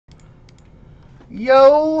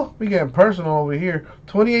Yo, we getting personal over here.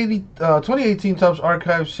 2018 Topps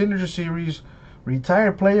Archive Signature Series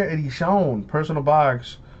Retired Player Eddie Sean. Personal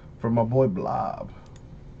box for my boy Blob.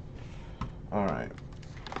 Alright.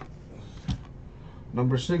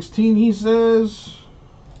 Number 16, he says.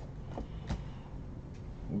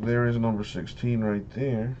 There is number 16 right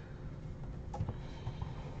there.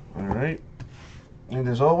 Alright. And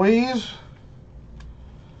as always,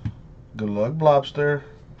 good luck, Blobster.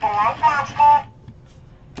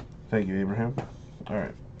 Thank you, Abraham.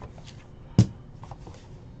 Alright.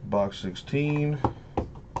 Box 16.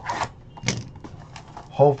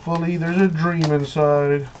 Hopefully there's a dream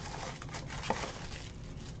inside.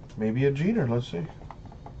 Maybe a Jeter, let's see.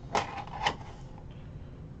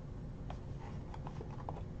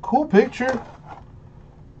 Cool picture,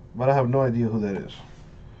 but I have no idea who that is.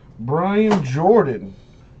 Brian Jordan,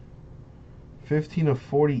 15 of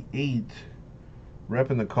 48,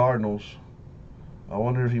 repping the Cardinals. I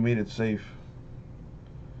wonder if he made it safe.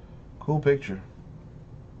 Cool picture.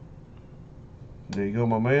 There you go,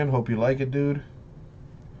 my man. Hope you like it, dude.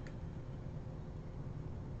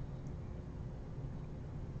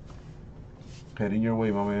 Heading your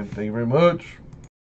way, my man. Thank you very much.